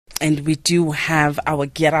And we do have our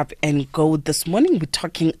Get Up and Go this morning. We're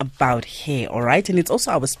talking about hair, all right? And it's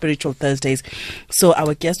also our Spiritual Thursdays. So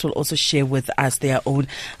our guests will also share with us their own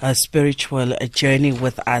spiritual journey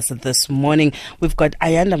with us this morning. We've got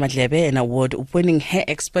Ayanda Madlebe, an award-winning hair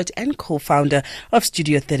expert and co-founder of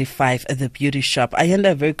Studio 35, the beauty shop.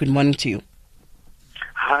 Ayanda, a very good morning to you.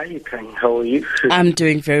 Hi, Kang. How are you? I'm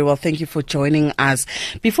doing very well. Thank you for joining us.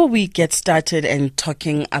 Before we get started and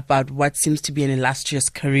talking about what seems to be an illustrious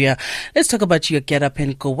career, let's talk about your Get Up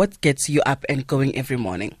and Go. What gets you up and going every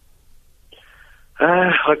morning?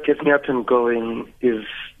 What gets me up and going is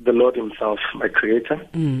the Lord Himself, my Creator.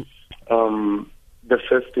 The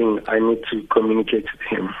first thing, I need to communicate with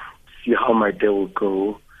Him, see how my day will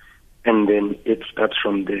go, and then it starts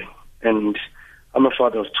from there. And I'm a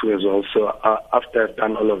father of two as well, so after I've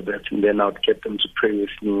done all of that, and then I'd get them to pray with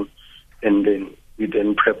me, and then we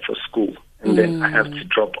then prep for school, and then I have to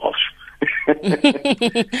drop off.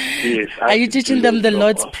 Yes. Are you teaching them the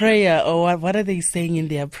Lord's Prayer, or what are they saying in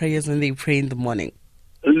their prayers when they pray in the morning?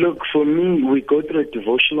 Look, for me, we go through a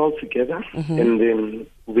devotional together, and then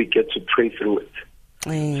we get to pray through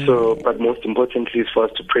it. So, but most importantly is for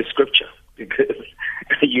us to pray scripture, because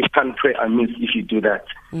you can't pray amiss if you do that.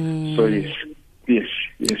 So yes.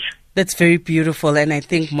 That's very beautiful, and I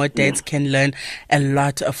think more dads can learn a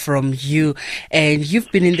lot from you. And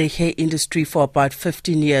you've been in the hair industry for about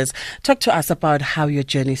 15 years. Talk to us about how your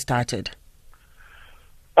journey started.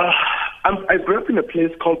 I grew up in a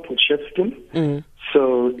place called Potchefstroom.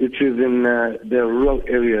 So it is in the rural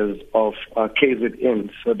areas of KZN,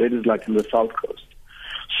 so that is like in the south coast.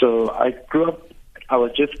 So I grew up, I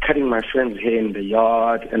was just cutting my friend's hair in the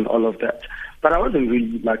yard and all of that. But I wasn't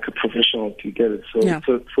really like a professional to get it.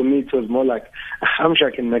 So for me, it was more like, how much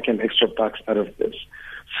I can make an extra bucks out of this.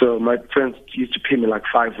 So my friends used to pay me like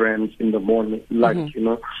 5 rands in the morning. Like, you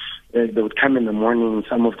know, they would come in the morning,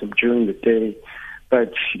 some of them during the day.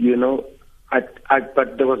 But, you know,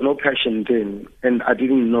 but there was no passion then, and I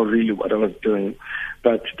didn't know really what I was doing.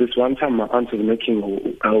 But this one time my aunt was making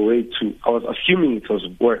a way to, I was assuming it was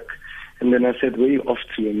work. And then I said, where are you off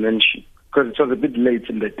to? And then because it was a bit late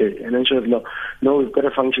in the day. And then she was like, no, we've got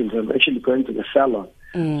a function, so I'm actually going to the salon.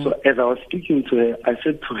 So as I was speaking to her, I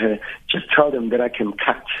said to her, just tell them that I can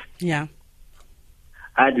cut. Yeah.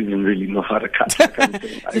 I didn't really know how to cut.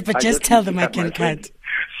 But just tell them I can cut.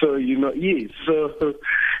 So, you know, yes. So,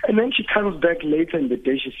 and then she comes back later in the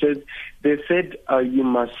day. She said, they said you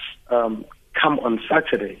must come on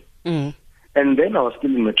Saturday. And then I was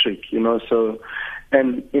still in matric, you know, so...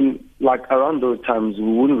 And in like around those times,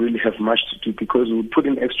 we wouldn't really have much to do because we would put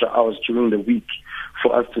in extra hours during the week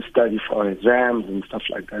for us to study for our exams and stuff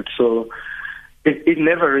like that. So it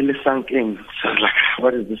never really sunk in. So I was like,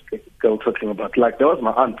 what is this girl talking about? Like, that was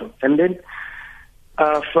my aunt. And then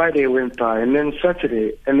Friday went by, and then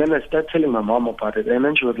Saturday, and then I started telling my mom about it. And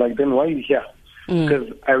then she was like, then why are you here? Because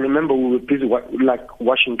I remember we were busy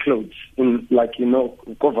washing clothes in, like, you know,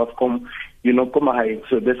 you know,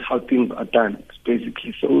 so that's how things are done,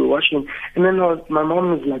 basically. So we were washing, and then my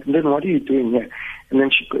mom was like, then what are you doing here? And then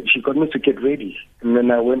she got me to get ready. And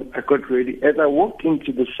then I got ready. As I walked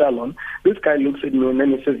into the salon, this guy looks at me and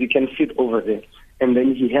then he says, you can sit over there. And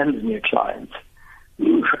then he hands me a client.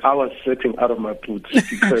 I was sweating out of my boots.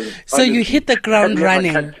 Because so you hit the ground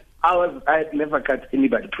running. I had never cut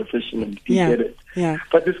anybody professionally. You get it? Yeah.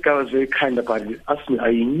 But this guy was very kind about it. He asked me,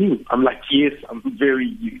 are you new? I'm like, yes, I'm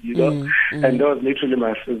very new, you know? And that was literally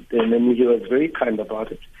my first day. And then he was very kind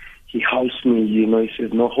about it. He helps me, you know, he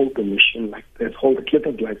says, no, hold the machine like this, hold the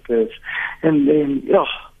clippers like this. And then,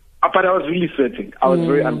 but I was really sweating. I was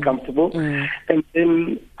very uncomfortable. And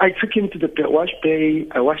then I took him to the wash bay.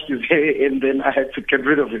 I washed his hair, and then I had to get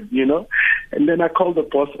rid of him, you know. And then I called the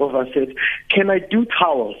boss over. I said, can I do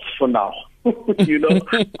towels for now? You know,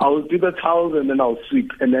 I'll do the towels, and then I'll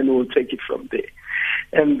sweep, and then we'll take it from there.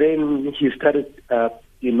 And then he started,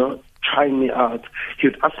 you know, trying me out. He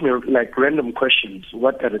would ask me like random questions.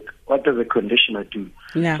 What does a conditioner do?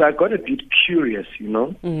 Yeah. So I got a bit curious, you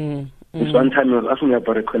know. This one time he was asking me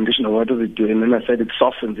about a conditioner, what does it do? And then I said it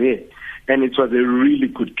softens hair. And it was a really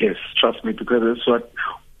good guess, trust me, because that's what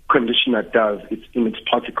conditioner does. It's in its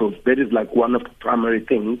particles. That is like one of the primary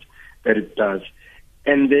things that it does.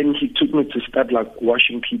 And then he took me to start like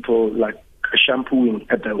washing people, like shampooing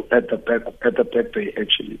at the back bay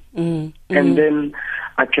actually. And then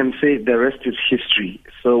I can say the rest is history.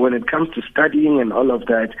 So when it comes to studying and all of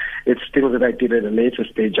that, it's things that I did at a later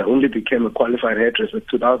stage. I only became a qualified hairdresser in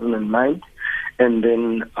 2009, and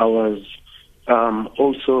then I was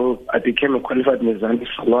I became a qualified Mizani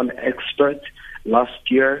salon expert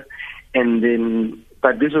last year, and then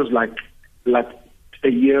but this was like a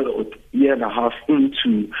year or year and a half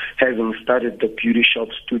into having started the beauty shop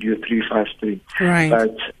Studio 353. Right.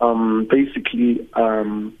 But basically,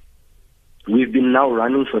 we've been now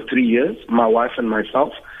running for 3 years, my wife and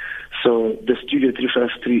myself. So the Studio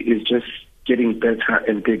 353 is just getting better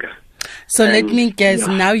and bigger. So let me guess,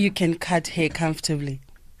 now you can cut hair comfortably.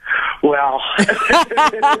 Well,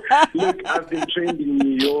 look, I've been trained in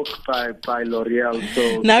New York by L'Oreal,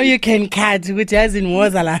 so now you can cut, which has in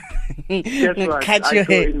Wazala. That's right. Cut your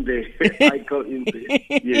hair. I go in there.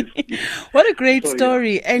 Yes. What a great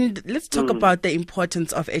story. Yeah. And let's talk about the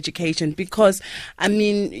importance of education, because, I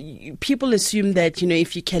mean, people assume that,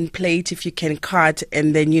 if you can plait, if you can cut,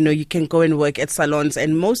 and then, you can go and work at salons.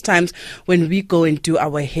 And most times when we go and do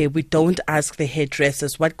our hair, we don't ask the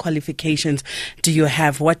hairdressers, what qualifications do you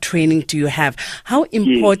have? What training do you have? How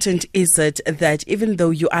important is it that even though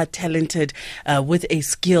you are talented with a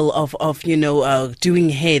skill of doing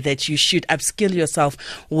hair, that you should upskill yourself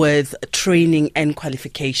with training and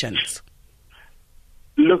qualifications?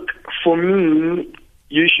 Look, for me,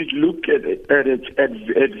 you should look at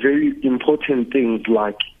very important things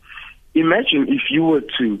like, imagine if you were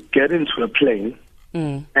to get into a plane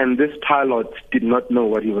and this pilot did not know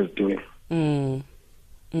what he was doing.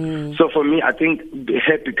 So for me, I think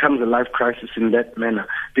hair becomes a life crisis in that manner,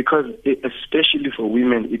 because especially for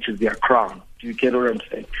women, it is their crown. Do you get what I'm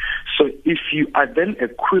saying? So if you are then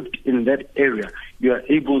equipped in that area, you are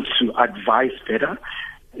able to advise better,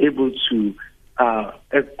 able to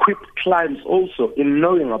equip clients also in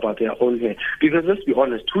knowing about their own hair. Because let's be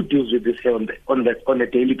honest, who deals with this hair on a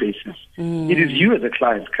daily basis? It is you as a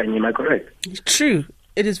client, Kanye, am I correct? True.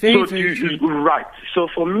 It is very true. Right. So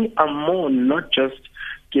for me, I'm more not just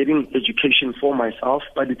getting education for myself,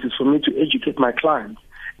 but it is for me to educate my clients.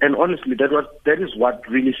 And honestly, that is what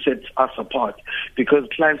really sets us apart, because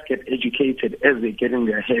clients get educated as they're getting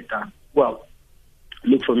their hair done. Well,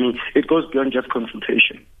 look, for me, it goes beyond just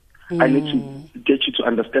consultation. I need to get you to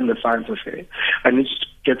understand the science of hair. I need to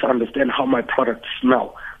get to understand how my products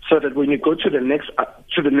smell, so that when you go to the next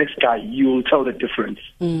guy, you will tell the difference.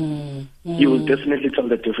 You will definitely tell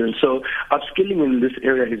the difference. So upskilling in this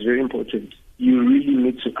area is very important. You really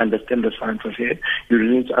need to understand the science of hair. You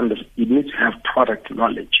really need to have product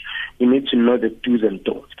knowledge. You need to know the do's and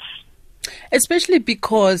don'ts. Especially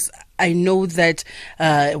because I know that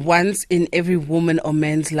once in every woman or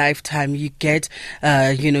man's lifetime, you get,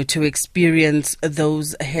 to experience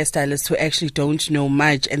those hairstylists who actually don't know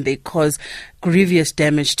much, and they cause grievous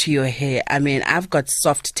damage to your hair. I mean, I've got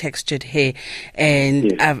soft textured hair,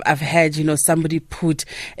 and I've had, somebody put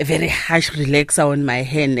a very harsh relaxer on my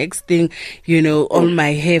hair. Next thing, all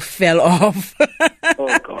my hair fell off.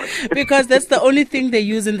 Oh, God. Because that's the only thing they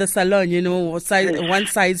use in the salon, one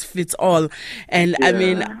size fits all. And I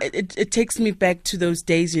mean, it takes me back to those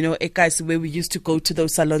days, guys, where we used to go to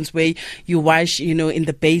those salons where you wash, in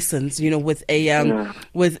the basins, with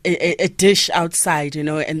a dish outside, and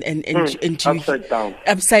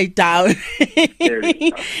upside down.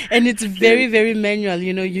 And it's very, very manual.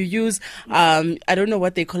 You use I don't know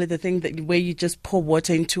what they call it, the thing where you just pour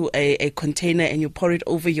water into a container and you pour it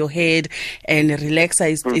over your head, and relaxer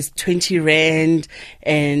is 20 rand,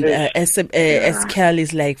 and S-Curl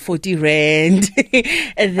is like 40 rand.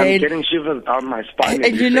 And then I'm getting shivers down my spine.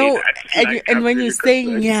 And when you say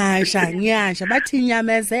nyasha bathi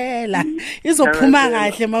nyamezela izophuma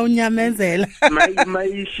kahle mawunyamezela. My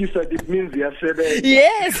shisa, it means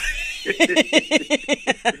yes.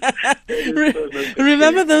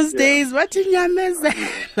 Remember those days? Bathi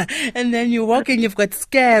nyamezela, and then you walk and you've got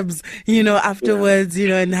scabs, afterwards,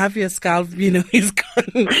 and half your scalp, is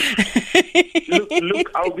gone.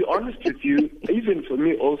 Look, I'll be honest with you. Even for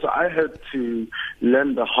me, also, I had to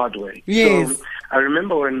learn the hard way. Yes. So I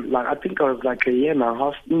remember when, I think I was like a year and a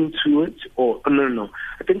half into it, or no,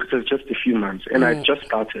 I think it was just a few months, and I just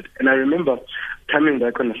started. And I remember coming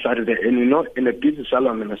back on a Saturday, and in a busy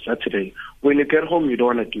salon on a Saturday, when you get home, you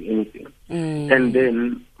don't want to do anything. And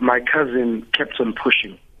then my cousin kept on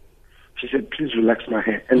pushing. She said, "Please relax my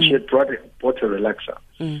hair," and she had bought a relaxer.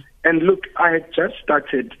 And look, I had just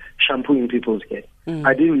started shampooing people's hair.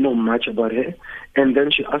 I didn't know much about hair. And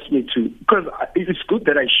then she asked me to, because it's good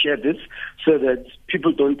that I share this so that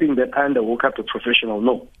people don't think that Ayanda woke up a professional.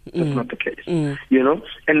 No, that's not the case. And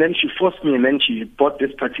then she forced me, and then she bought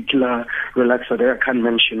this particular relaxer that I can't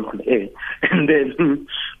mention on air. And then,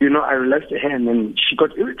 I relaxed her hair, and then she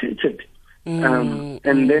got irritated. And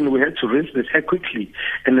then we had to rinse this hair quickly.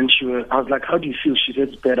 And then I was like, "How do you feel?" She said,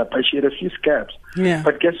 "It's better." But she had a few scabs. Yeah.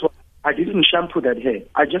 But guess what? I didn't shampoo that hair.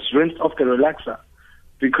 I just rinsed off the relaxer.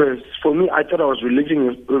 Because for me, I thought I was relieving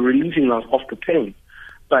us of the pain.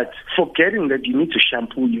 But forgetting that you need to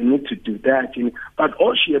shampoo, you need to do that. But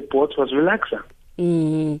all she had bought was relaxer.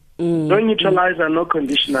 No neutralizer, no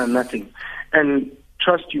conditioner, nothing. And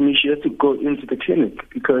trust you me, she had to go into the clinic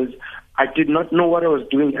because I did not know what I was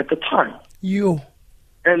doing at the time.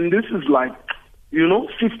 And this is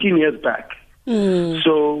 15 years back.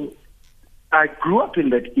 So I grew up in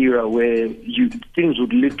that era where things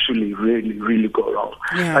would literally really, really go wrong.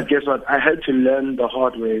 Yeah. But guess what? I had to learn the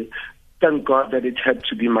hard way. Thank God that it had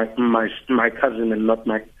to be my cousin and not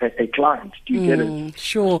a client. Do you get it?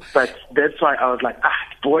 Sure. But that's why I was like,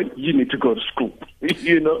 boy, you need to go to school.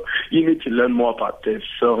 You need to learn more about this.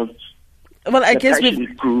 So, well, I guess we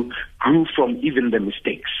grew from even the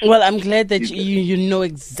mistakes. Well, I'm glad that you know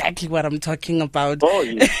exactly what I'm talking about. Oh,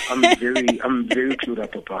 yeah. I'm very clued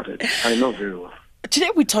up about it. I know very well.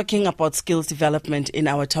 Today we're talking about skills development in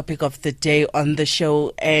our topic of the day on the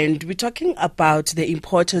show, and we're talking about the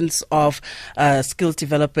importance of skills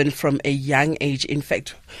development from a young age. In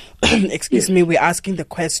fact, excuse me, we're asking the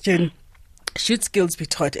question, should skills be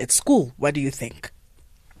taught at school? What do you think?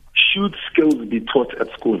 Should skills be taught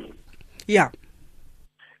at school? Yeah.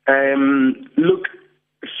 Look,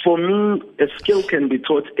 for me, a skill can be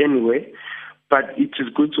taught anyway, but it is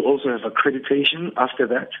good to also have accreditation after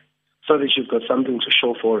that, so that you've got something to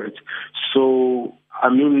show for it. So,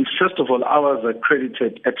 first of all, I was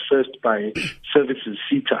accredited at first by Services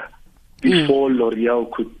CETA before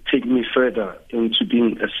L'Oreal could take me further into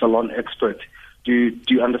being a salon expert. Do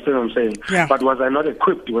you understand what I'm saying? Yeah. But was I not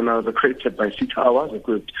equipped when I was accredited by CETA? I was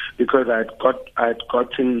equipped because I had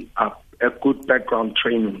gotten a good background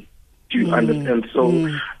training. Do you understand? So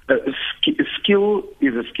skill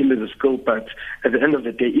is a skill, but at the end of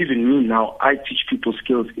the day, even me now, I teach people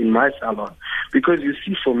skills in my salon. Because you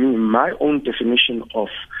see, for me, my own definition of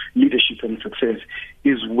leadership and success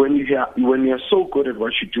is when you're so good at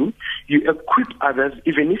what you do, you equip others,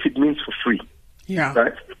 even if it means for free. Yeah.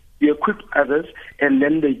 Right? You equip others, and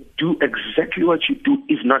then they do exactly what you do,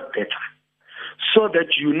 if not better. So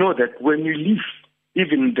that you know that when you leave,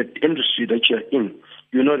 even the industry that you're in,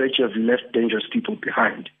 you know that you have left dangerous people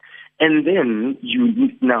behind. And then you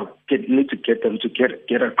need to get them to get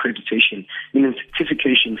accreditation,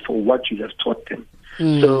 certification for what you have taught them.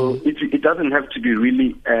 So it doesn't have to be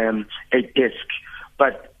really a desk,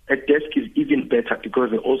 but a desk is even better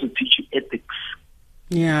because they also teach you ethics.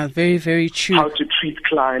 Yeah, very, very true. How to treat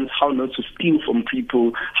clients, how not to steal from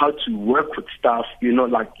people, how to work with staff,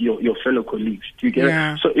 like your fellow colleagues. Do you get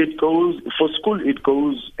it? So for school, it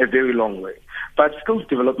goes a very long way. But skills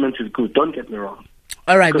development is good, don't get me wrong.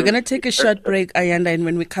 All right, we're going to take a short break, Ayanda, and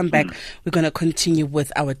when we come back, we're going to continue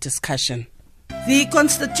with our discussion. The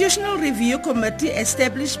Constitutional Review Committee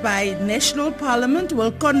established by National Parliament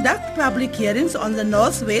will conduct public hearings on the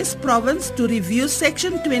North-West Province to review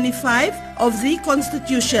Section 25 of the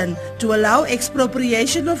Constitution to allow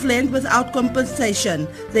expropriation of land without compensation.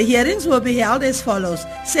 The hearings will be held as follows: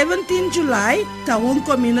 17 July, Tahong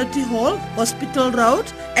Community Hall, Hospital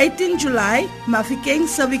Road; 18 July, Mafikeng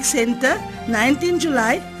Civic Center; 19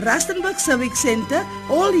 July, Rustenburg Civic Center.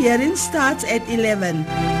 All hearings starts at 11.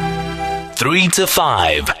 3 to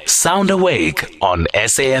 5, Sound Awake on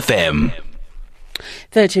SAFM.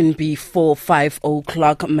 13 before 5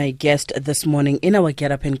 o'clock. My guest this morning in our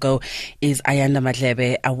Get Up and Go is Ayanda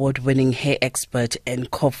Madlebe, award-winning hair expert and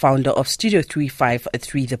co-founder of Studio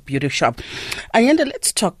 353, the beauty shop. Ayanda,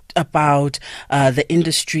 let's talk about the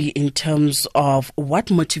industry in terms of what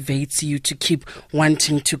motivates you to keep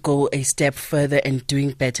wanting to go a step further and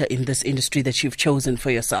doing better in this industry that you've chosen for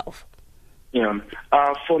yourself. Yeah.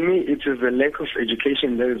 For me, it is the lack of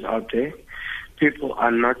education that is out there. People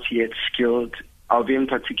are not yet skilled. I'll be in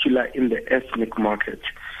particular in the ethnic market.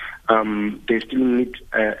 They still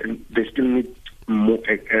need more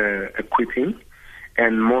equipping,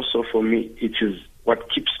 and more so for me, it is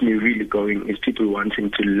what keeps me really going is people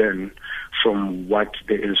wanting to learn from what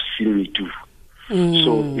they have seen me do.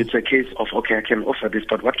 So it's a case of, okay, I can offer this,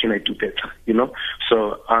 but what can I do better?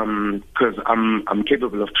 So because I'm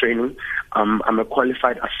capable of training, I'm a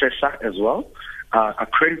qualified assessor as well,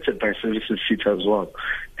 accredited by Services CETA as well,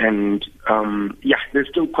 and there's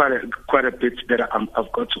still quite a bit that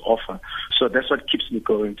I've got to offer. So that's what keeps me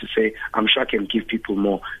going to say I'm sure I can give people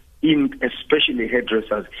more. Especially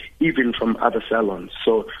hairdressers, even from other salons.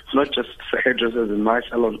 So it's not just hairdressers in my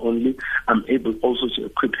salon only. I'm able also to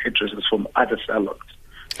equip hairdressers from other salons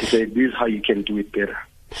to say, this is how you can do it better.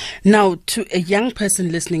 Now, to a young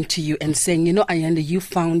person listening to you and saying, Ayanda, you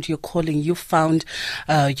found your calling, you found,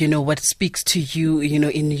 what speaks to you,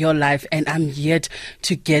 in your life, and I'm yet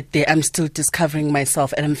to get there. I'm still discovering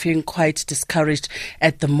myself, and I'm feeling quite discouraged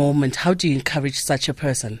at the moment. How do you encourage such a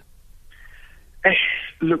person?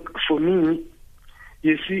 Look, for me,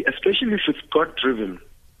 you see, especially if it's God-driven,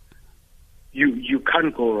 you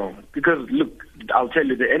can't go wrong. Because, look, I'll tell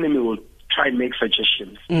you, the enemy will try and make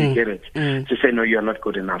suggestions. You get it? To say, no, you're not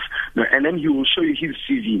good enough. No, and then he will show you his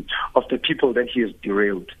CV of the people that he has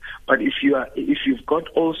derailed. But if you've got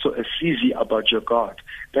also a CV about your God,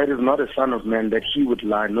 that is not a son of man that he would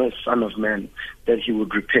lie, nor a son of man that he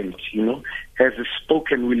would repent. Has he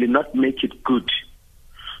spoken, will he not make it good?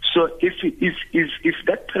 So if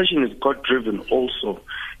that person is God-driven also,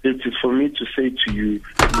 it is for me to say to you,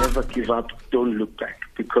 never give up, don't look back,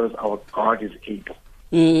 because our God is able.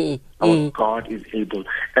 Our God is able.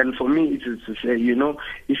 And for me, it is to say,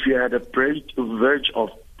 if you're at a verge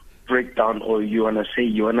of breakdown, or you want to say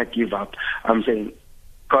you want to give up, I'm saying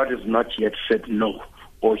God has not yet said no,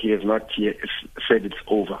 or he has not yet said it's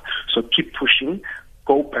over. So keep pushing.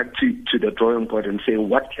 Go back to the drawing board and say,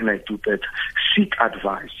 what can I do better? Seek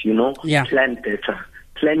advice, plan better.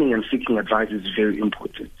 Planning and seeking advice is very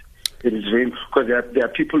important. It is very, because there are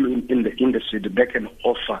people in the industry that can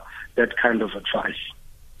offer that kind of advice.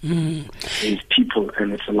 There's people,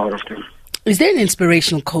 and it's a lot of them. Is there an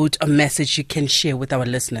inspirational quote or message you can share with our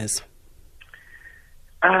listeners?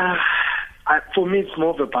 For me, it's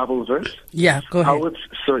more of a Bible verse. Yeah, go ahead. I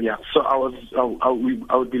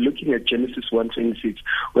would be looking at Genesis 1:26,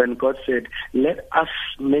 when God said, "Let us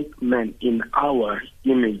make man in our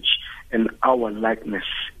image and our likeness."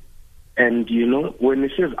 And when he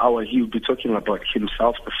says "our," he will be talking about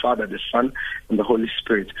himself, the Father, the Son, and the Holy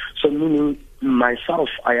Spirit. So meaning myself,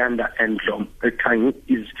 Ayanda, and Kanye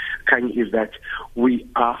is that we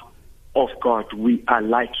are of God. We are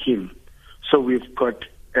like Him. So we've got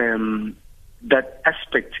that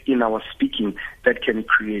aspect in our speaking that can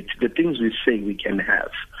create the things we say we can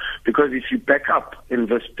have. Because if you back up in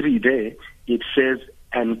verse 3 there, it says,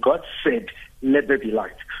 "And God said, let there be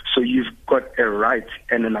light." So you've got a right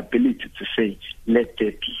and an ability to say, "Let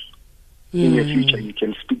there be." In your future, you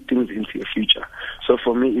can speak things into your future. So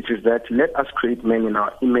for me, it is that let us create man in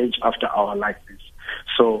our image after our likeness.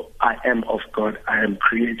 So I am of God. I am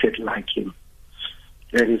created like Him.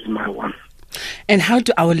 That is my one. And how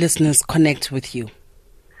do our listeners connect with you?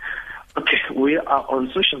 Okay, we are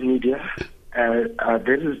on social media.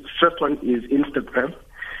 First one is Instagram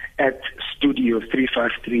at Studio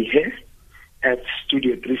 353 Hair, at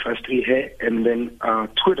Studio 353 Hair, and then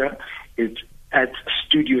Twitter is at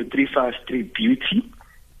Studio 353 Beauty,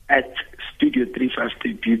 at Studio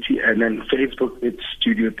 353 Beauty, and then Facebook it's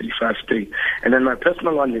Studio 353. And then my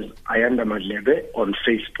personal one is Ayanda Madlebe on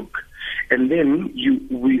Facebook. And then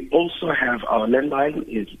we also have our landline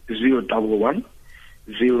is 011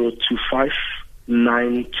 025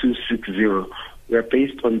 9260. We are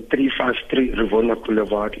based on 353 Rivonia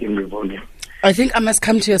Boulevard in Rivonia. I think I must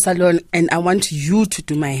come to your salon and I want you to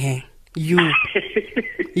do my hair. You.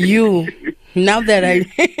 Now that I'm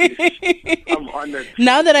honored.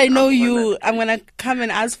 Now that I know you, I'm gonna come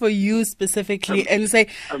and ask for you specifically and say,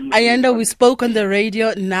 Ayanda, we spoke on the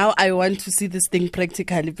radio. Now I want to see this thing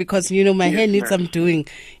practically because my hair needs some doing.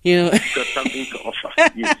 Got something to offer.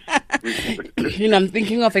 Yes. I'm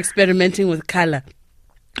thinking of experimenting with color.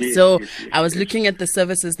 Yes, I was looking at the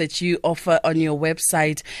services that you offer on your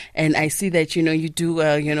website, and I see that you do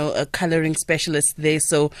a coloring specialist there.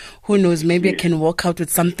 So who knows? Maybe I can walk out with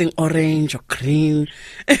something orange or green.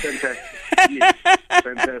 Fantastic! Yes,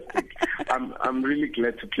 fantastic. I'm really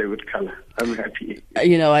glad to play with color. I'm happy.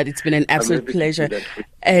 You know what? It's been an absolute pleasure.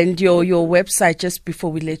 And your website, just before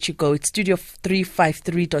we let you go, it's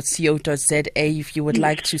studio353.co.za. If you would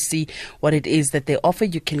like to see what it is that they offer,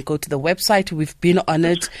 you can go to the website. We've been on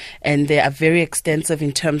it, and they are very extensive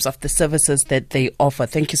in terms of the services that they offer.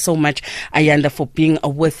 Thank you so much, Ayanda, for being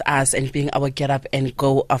with us and being our get up and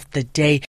go of the day.